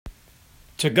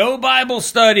To Go Bible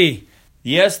Study.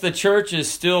 Yes, the church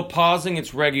is still pausing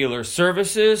its regular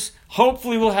services.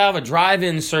 Hopefully we'll have a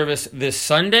drive-in service this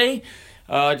Sunday.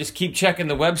 Just keep checking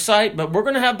the website. But we're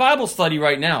going to have Bible study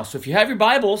right now. So if you have your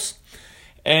Bibles,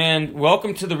 and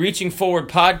welcome to the Reaching Forward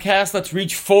podcast. Let's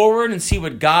reach forward and see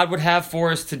what God would have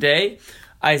for us today.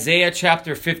 Isaiah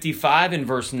chapter 55 and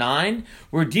verse 9.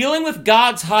 We're dealing with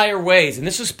God's higher ways. And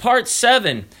this is part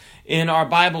 7 in our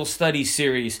Bible study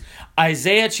series.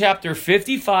 Isaiah chapter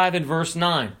 55 and verse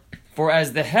 9. For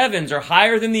as the heavens are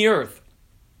higher than the earth,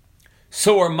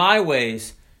 so are my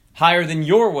ways higher than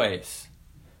your ways,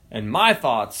 and my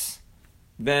thoughts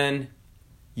than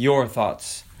your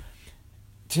thoughts.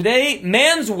 Today,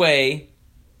 man's way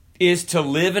is to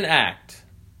live and act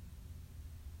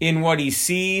in what he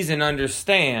sees and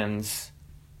understands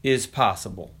is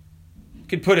possible. You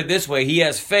could put it this way: he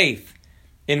has faith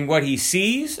in what he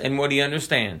sees and what he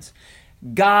understands.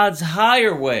 God's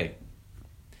higher way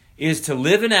is to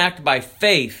live and act by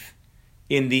faith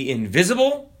in the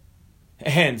invisible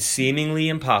and seemingly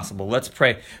impossible. Let's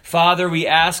pray. Father, we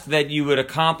ask that you would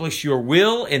accomplish your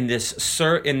will in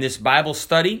this Bible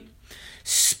study.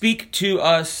 Speak to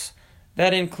us,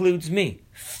 that includes me,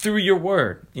 through your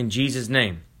word. In Jesus'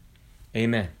 name,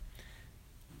 amen.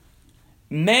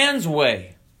 Man's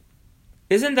way,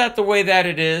 isn't that the way that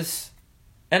it is?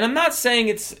 And I'm not saying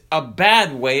it's a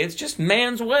bad way, it's just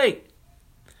man's way.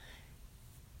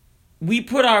 We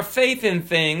put our faith in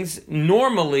things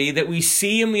normally that we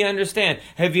see and we understand.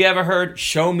 Have you ever heard,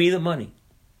 show me the money?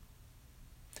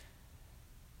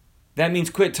 That means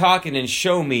quit talking and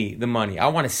show me the money. I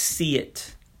want to see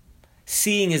it.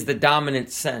 Seeing is the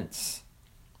dominant sense.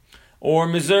 Or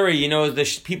Missouri,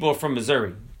 the people from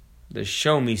Missouri, the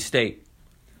show me state.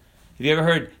 Have you ever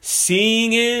heard,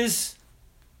 seeing is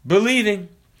believing?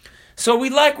 So we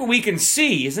like what we can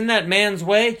see. Isn't that man's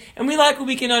way? And we like what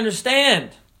we can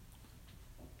understand.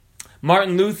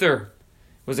 Martin Luther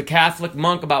was a Catholic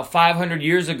monk about 500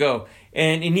 years ago.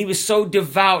 And he was so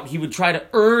devout, he would try to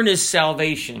earn his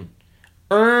salvation.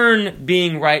 Earn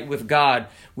being right with God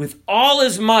with all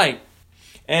his might.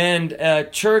 And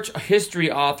church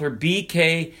history author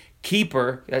B.K.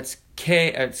 Keeper, that's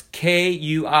Kuiper,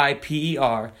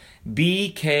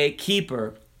 B.K.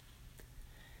 Keeper,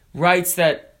 writes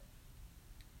that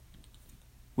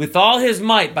with all his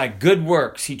might, by good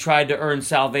works, he tried to earn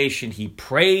salvation. He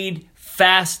prayed,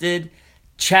 fasted,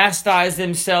 chastised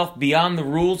himself beyond the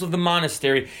rules of the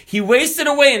monastery. He wasted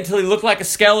away until he looked like a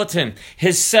skeleton.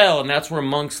 His cell, and that's where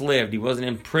monks lived. He wasn't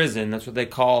in prison. That's what they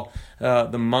call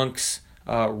the monks'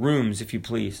 rooms, if you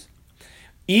please.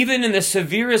 Even in the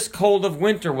severest cold of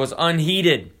winter was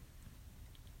unheated.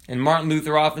 And Martin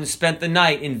Luther often spent the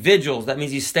night in vigils. That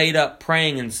means he stayed up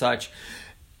praying and such.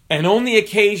 And only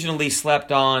occasionally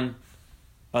slept on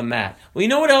a mat. Well, you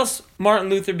know what else Martin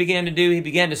Luther began to do? He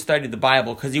began to study the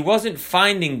Bible because he wasn't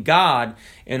finding God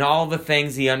in all the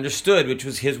things he understood, which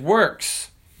was his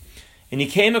works. And he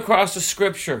came across a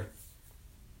scripture.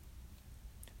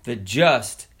 The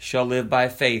just shall live by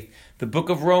faith. The book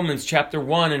of Romans chapter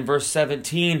 1 and verse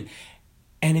 17.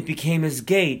 And it became his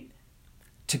gate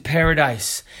to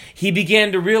paradise. He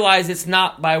began to realize it's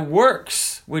not by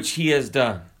works which he has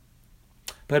done,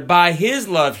 but by his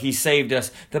love he saved us.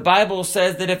 The Bible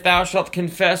says that if thou shalt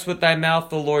confess with thy mouth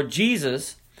the Lord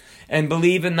Jesus, and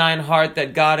believe in thine heart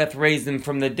that God hath raised him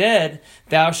from the dead,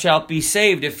 thou shalt be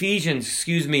saved.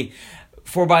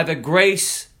 For by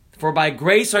grace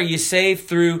are ye saved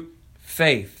through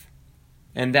faith,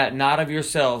 and that not of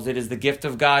yourselves. It is the gift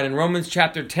of God. And Romans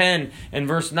chapter 10 and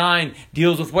verse 9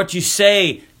 deals with what you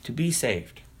say to be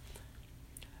saved.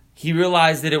 He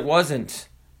realized that it wasn't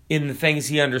in the things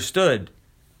he understood,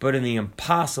 but in the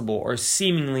impossible or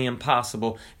seemingly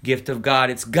impossible gift of God.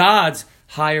 It's God's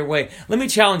higher way. Let me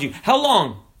challenge you. How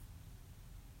long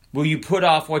will you put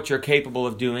off what you're capable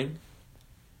of doing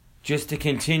just to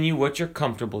continue what you're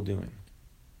comfortable doing?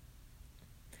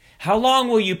 How long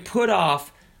will you put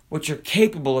off what you're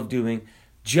capable of doing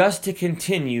just to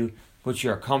continue what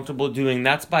you're comfortable doing?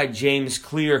 That's by James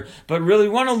Clear. But really,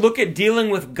 we want to look at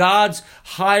dealing with God's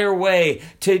higher way.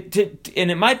 And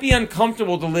it might be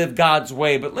uncomfortable to live God's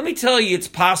way, but let me tell you, it's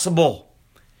possible.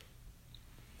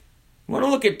 We want to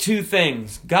look at two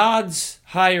things. God's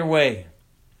higher way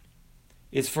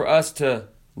is for us to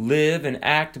live and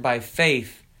act by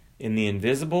faith in the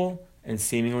invisible and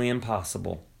seemingly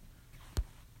impossible.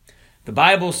 The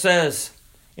Bible says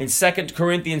in 2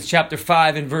 Corinthians chapter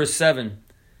 5 and verse 7,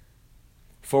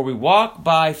 for we walk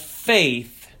by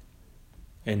faith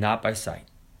and not by sight.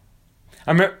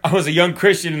 I was a young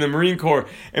Christian in the Marine Corps,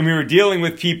 and we were dealing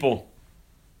with people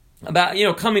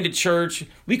about, coming to church.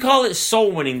 We call it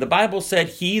soul winning. The Bible said,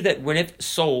 he that winneth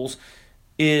souls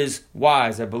is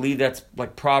wise. I believe that's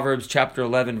like Proverbs chapter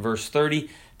 11, verse 30.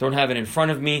 Don't have it in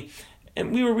front of me.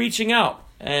 And we were reaching out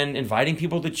and inviting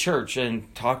people to church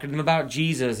and talking to them about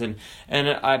Jesus. And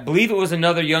I believe it was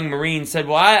another young Marine said,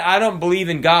 well, I don't believe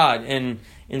in God. And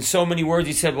in so many words,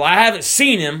 he said, well, I haven't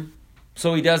seen him,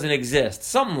 so he doesn't exist.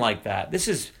 Something like that. This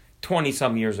is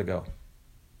 20-some years ago.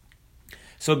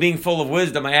 So being full of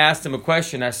wisdom, I asked him a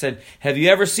question. I said, have you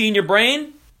ever seen your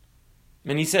brain?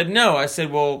 And he said, no. I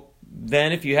said, well,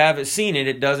 then if you haven't seen it,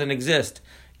 it doesn't exist.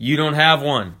 You don't have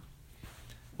one.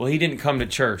 Well, he didn't come to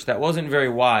church. That wasn't very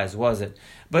wise, was it?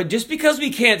 But just because we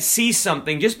can't see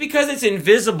something, just because it's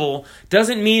invisible,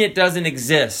 doesn't mean it doesn't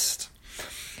exist.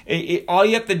 All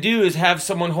you have to do is have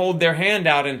someone hold their hand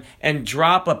out and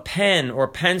drop a pen or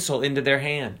pencil into their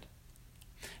hand.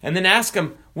 And then ask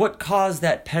them, what caused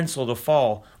that pencil to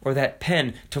fall or that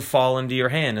pen to fall into your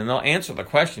hand? And they'll answer the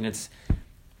question. It's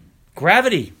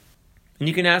gravity. And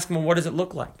you can ask them, well, what does it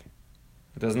look like?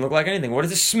 It doesn't look like anything. What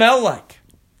does it smell like?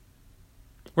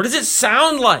 What does it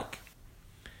sound like?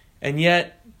 And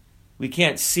yet, we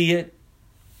can't see it.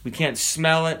 We can't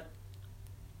smell it.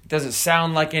 It doesn't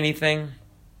sound like anything.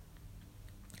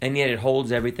 And yet it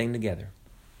holds everything together.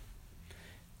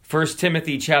 1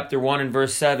 Timothy chapter 1 and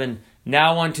verse 7,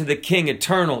 now unto the King,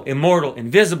 eternal, immortal,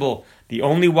 invisible, the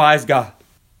only wise God,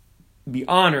 be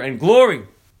honor and glory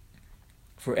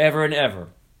forever and ever.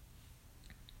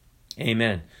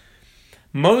 Amen.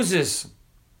 Moses,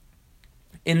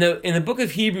 in the book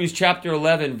of Hebrews chapter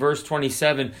 11, verse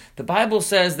 27, the Bible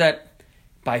says that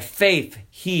by faith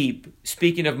he,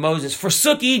 speaking of Moses,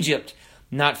 forsook Egypt,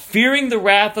 not fearing the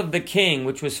wrath of the king,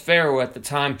 which was Pharaoh at the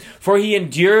time, for he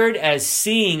endured as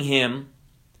seeing him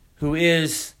who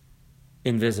is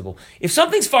invisible. If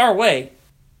something's far away,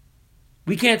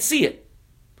 we can't see it.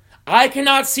 I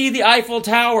cannot see the Eiffel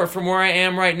Tower from where I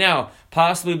am right now,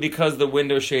 possibly because the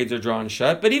window shades are drawn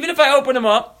shut. But even if I open them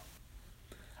up,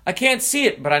 I can't see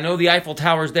it. But I know the Eiffel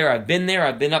Tower's there. I've been there.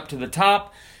 I've been up to the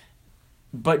top.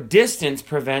 But distance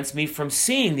prevents me from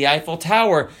seeing the Eiffel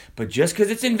Tower. But just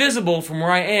because it's invisible from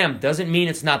where I am doesn't mean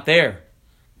it's not there.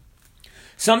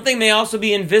 Something may also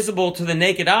be invisible to the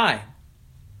naked eye,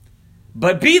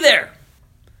 but be there.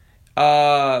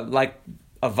 Like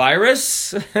a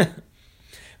virus.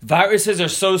 Viruses are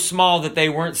so small that they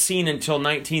weren't seen until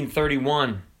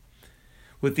 1931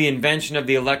 with the invention of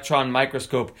the electron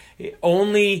microscope.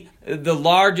 Only the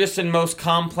largest and most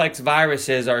complex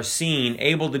viruses are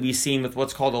able to be seen with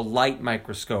what's called a light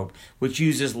microscope, which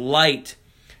uses light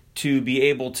to be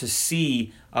able to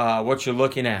see what you're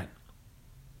looking at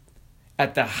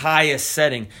the highest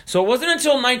setting. So it wasn't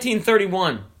until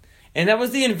 1931. And that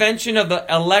was the invention of the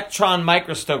electron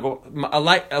microscope.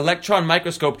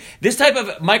 This type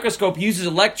of microscope uses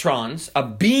electrons, a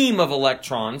beam of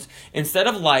electrons, instead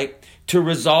of light, to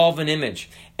resolve an image.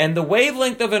 And the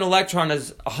wavelength of an electron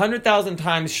is 100,000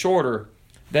 times shorter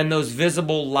than those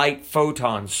visible light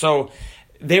photons. So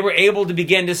they were able to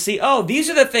begin to see, these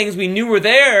are the things we knew were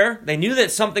there. They knew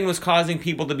that something was causing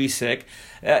people to be sick,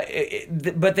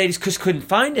 but they just couldn't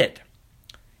find it.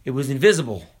 It was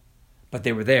invisible, but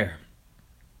they were there.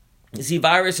 You see,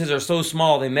 viruses are so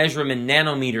small, they measure them in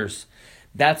nanometers.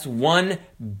 That's 1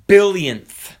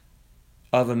 billionth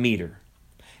of a meter.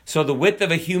 So the width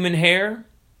of a human hair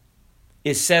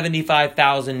is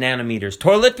 75,000 nanometers.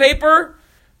 Toilet paper,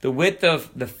 the width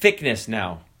of the thickness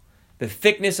now. The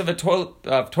thickness of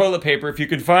toilet paper, if you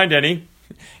can find any,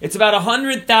 it's about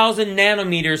 100,000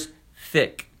 nanometers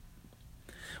thick.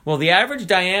 Well, the average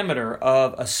diameter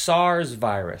of a SARS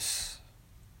virus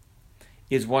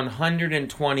is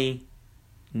 120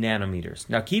 nanometers.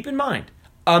 Now keep in mind,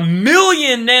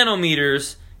 1,000,000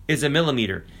 nanometers is a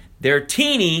millimeter. They're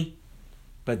teeny,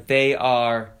 but they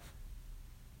are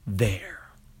there.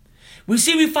 We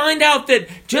find out that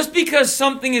just because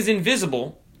something is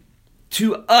invisible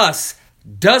to us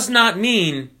does not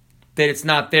mean that it's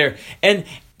not there. And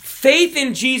faith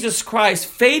in Jesus Christ,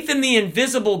 faith in the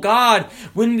invisible God,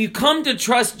 when we come to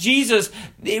trust Jesus,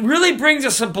 it really brings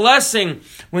us a blessing.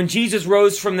 When Jesus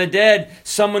rose from the dead,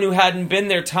 someone who hadn't been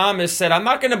there, Thomas, said, I'm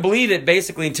not going to believe it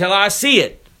basically until I see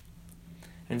it.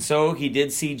 And so he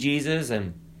did see Jesus.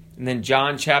 And then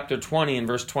John chapter 20 and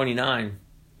verse 29,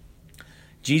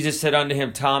 Jesus said unto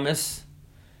him, Thomas,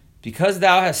 because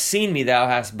thou hast seen me, thou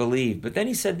hast believed. But then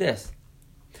he said this,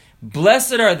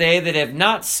 blessed are they that have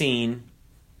not seen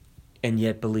and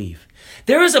yet believe.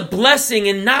 There is a blessing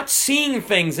in not seeing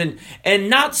things and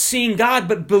not seeing God,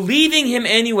 but believing him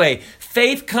anyway.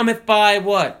 Faith cometh by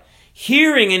what?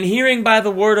 Hearing and hearing by the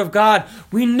word of God.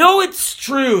 We know it's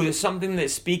true. It's something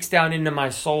that speaks down into my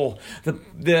soul.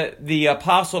 The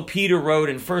Apostle Peter wrote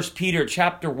in 1 Peter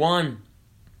chapter 1,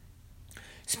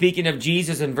 speaking of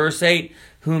Jesus in verse 8,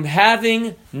 whom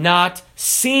having not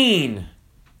seen,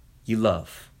 you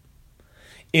love.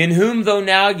 In whom though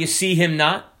now you see him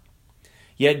not,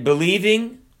 yet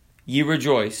believing ye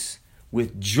rejoice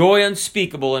with joy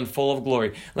unspeakable and full of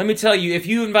glory. Let me tell you, if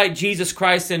you invite Jesus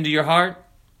Christ into your heart,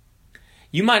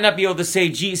 you might not be able to see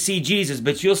Jesus,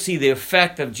 but you'll see the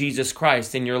effect of Jesus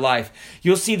Christ in your life.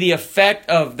 You'll see the effect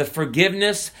of the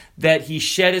forgiveness that he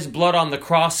shed his blood on the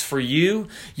cross for you.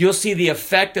 You'll see the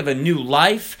effect of a new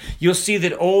life. You'll see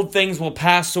that old things will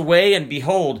pass away, and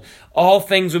behold, all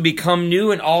things will become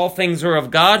new, and all things are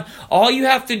of God. All you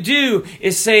have to do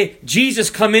is say, Jesus,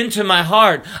 come into my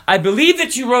heart. I believe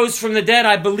that you rose from the dead.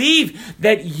 I believe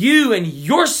that you and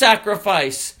your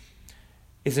sacrifice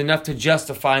is enough to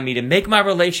justify me, to make my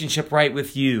relationship right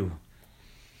with you.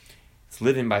 It's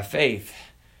living by faith.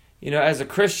 You know, as a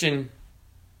Christian,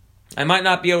 I might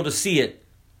not be able to see it,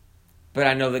 but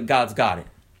I know that God's got it.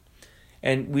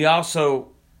 And we also,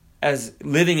 as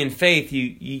living in faith,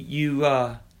 you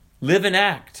live and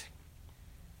act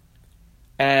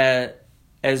as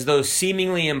those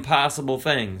seemingly impossible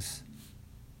things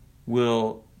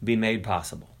will be made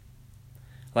possible.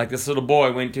 Like this little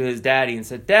boy went to his daddy and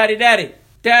said,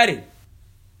 Daddy,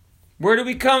 where do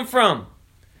we come from?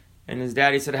 And his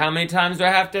daddy said, how many times do I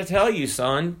have to tell you,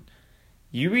 son?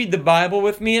 You read the Bible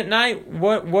with me at night.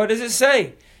 What does it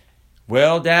say?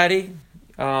 Well, Daddy,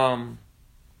 that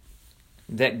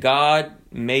God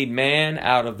made man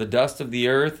out of the dust of the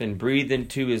earth and breathed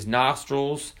into his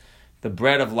nostrils the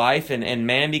bread of life, and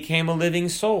man became a living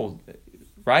soul.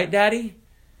 Right, Daddy?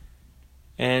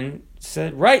 And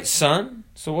said, right, son.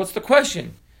 So what's the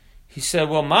question? He said,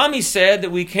 well, Mommy said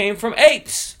that we came from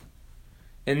apes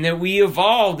and that we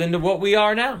evolved into what we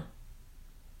are now.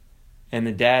 And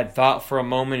the dad thought for a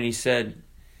moment and he said,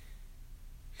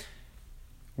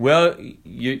 well,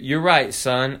 you're right,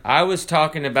 son. I was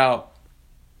talking about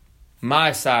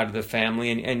my side of the family,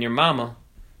 and your mama,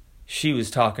 she was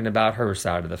talking about her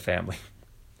side of the family.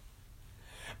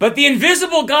 But the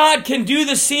invisible God can do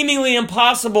the seemingly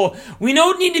impossible. We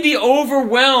don't need to be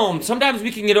overwhelmed. Sometimes we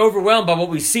can get overwhelmed by what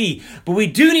we see, but we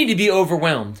do need to be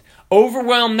overwhelmed.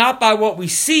 Overwhelmed not by what we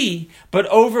see, but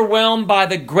overwhelmed by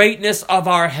the greatness of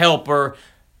our helper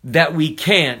that we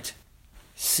can't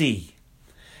see.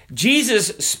 Jesus,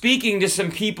 speaking to some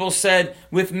people, said,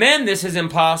 with men this is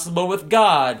impossible, with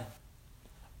God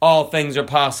all things are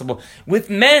possible. With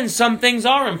men, some things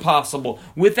are impossible.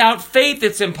 Without faith,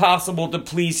 it's impossible to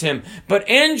please him. But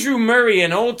Andrew Murray,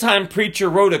 an old-time preacher,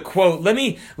 wrote a quote. Let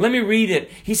me read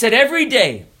it. He said, every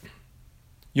day,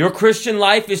 your Christian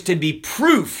life is to be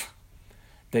proof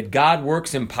that God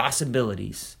works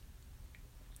impossibilities.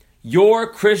 Your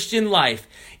Christian life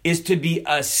is to be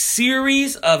a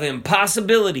series of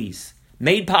impossibilities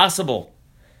made possible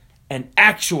and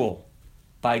actual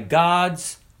by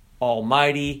God's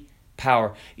almighty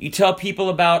power. You tell people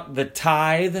about the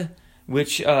tithe,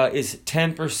 which is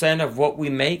 10% of what we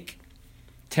make,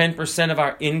 10% of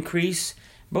our increase,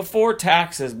 before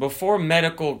taxes, before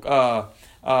medical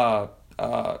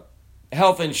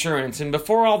health insurance, and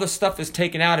before all the stuff is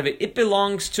taken out of it. It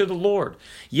belongs to the Lord.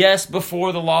 Yes,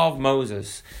 before the law of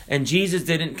Moses. And Jesus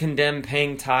didn't condemn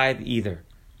paying tithe either.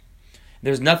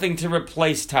 There's nothing to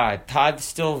replace tithe. Tithe's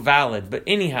still valid. But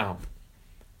anyhow,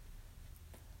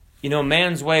 you know,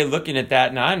 man's way of looking at that,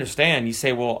 and I understand. You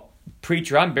say, well,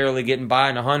 preacher, I'm barely getting by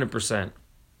on 100%.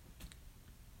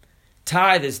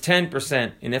 Tithe is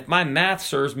 10%, and if my math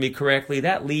serves me correctly,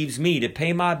 that leaves me to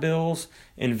pay my bills,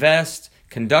 invest,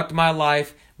 conduct my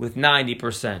life with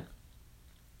 90%.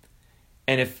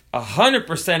 And if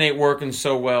 100% ain't working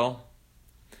so well,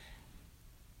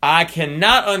 I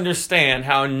cannot understand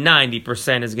how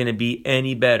 90% is going to be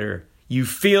any better. You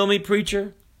feel me,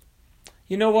 preacher?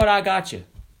 You know what? I got you.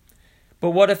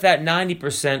 But what if that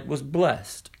 90% was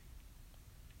blessed?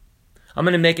 I'm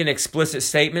going to make an explicit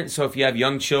statement, so if you have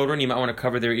young children, you might want to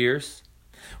cover their ears.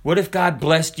 What if God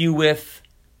blessed you with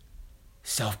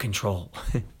self-control?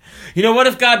 You know, what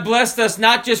if God blessed us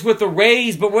not just with a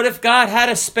raise, but what if God had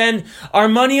us spend our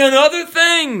money on other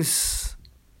things?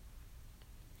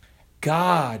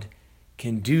 God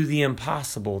can do the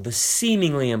impossible, the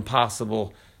seemingly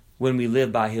impossible, when we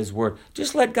live by his word.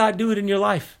 Just let God do it in your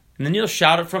life. And then you'll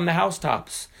shout it from the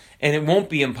housetops. And it won't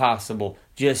be impossible,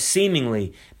 just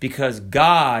seemingly, because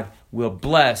God will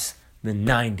bless the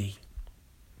 90.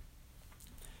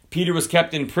 Peter was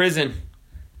kept in prison.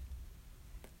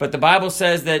 But the Bible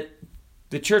says that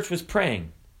the church was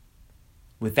praying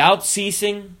without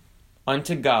ceasing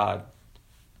unto God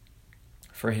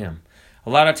for Him. A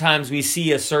lot of times we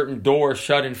see a certain door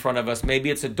shut in front of us.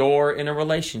 Maybe it's a door in a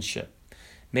relationship.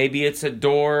 Maybe it's a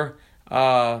door.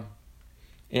 I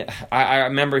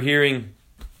remember hearing,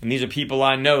 and these are people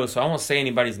I know, so I won't say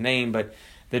anybody's name, but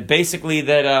that basically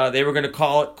that they were going to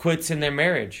call it quits in their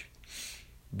marriage.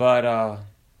 But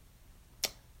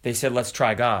they said, let's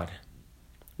try God.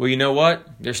 Well, you know what?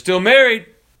 They're still married,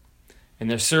 and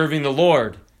they're serving the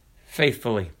Lord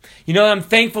faithfully. You know, I'm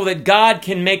thankful that God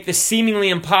can make the seemingly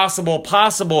impossible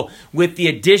possible with the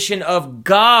addition of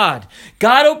God.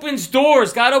 God opens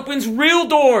doors. God opens real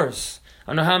doors.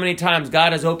 I don't know how many times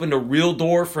God has opened a real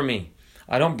door for me.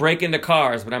 I don't break into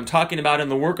cars, but I'm talking about in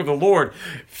the work of the Lord,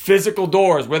 physical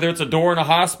doors, whether it's a door in a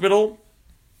hospital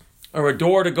or a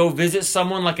door to go visit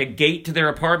someone, like a gate to their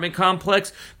apartment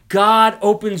complex. God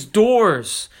opens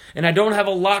doors. And I don't have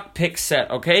a lockpick set,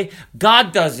 okay?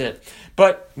 God does it.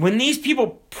 But when these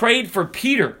people prayed for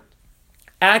Peter,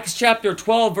 Acts chapter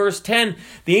 12, verse 10,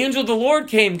 the angel of the Lord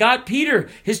came, got Peter,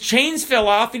 his chains fell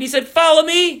off, and he said, follow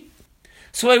me.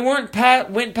 So they went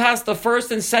past the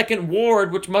first and second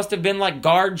ward, which must have been like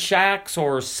guard shacks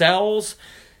or cells,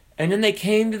 and then they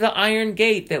came to the iron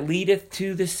gate that leadeth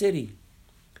to the city,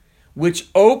 which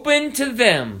opened to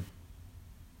them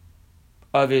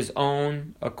of his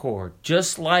own accord.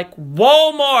 Just like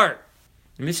Walmart.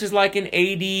 And this is like in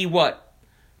AD,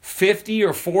 50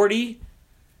 or 40?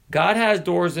 God has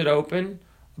doors that open.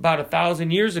 About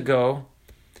 1,000 years ago,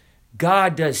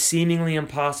 God does seemingly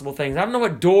impossible things. I don't know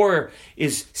what door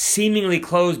is seemingly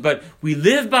closed, but we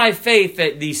live by faith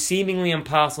that these seemingly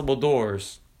impossible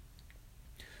doors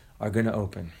are going to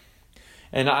open.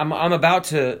 And I'm about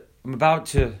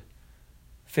to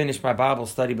finish my Bible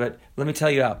study, but let me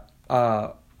tell you,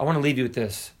 I want to leave you with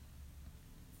this.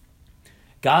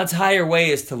 God's higher way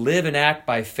is to live and act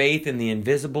by faith in the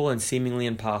invisible and seemingly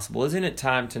impossible. Isn't it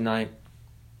time tonight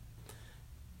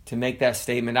to make that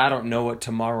statement? I don't know what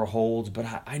tomorrow holds, but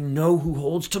I know who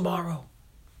holds tomorrow.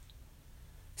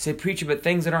 Say, preacher, but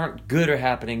things that aren't good are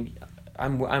happening.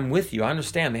 I'm with you. I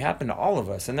understand. They happen to all of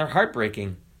us, and they're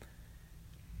heartbreaking.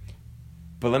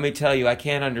 But let me tell you, I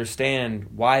can't understand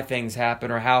why things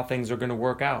happen or how things are going to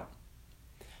work out.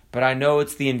 But I know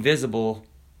it's the invisible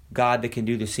God that can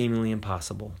do the seemingly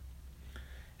impossible.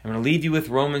 I'm going to leave you with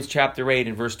Romans chapter 8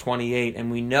 and verse 28.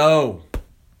 And we know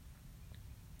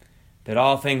that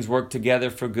all things work together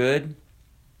for good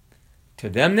to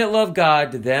them that love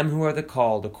God, to them who are the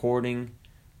called according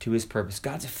to His purpose.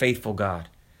 God's a faithful God.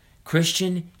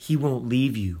 Christian, He won't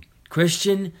leave you.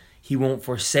 Christian, He won't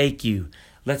forsake you.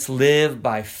 Let's live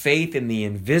by faith in the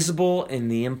invisible and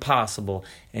the impossible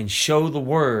and show the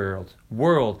world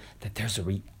that there's a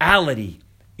reality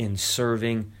in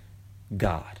serving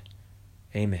God.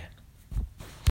 Amen.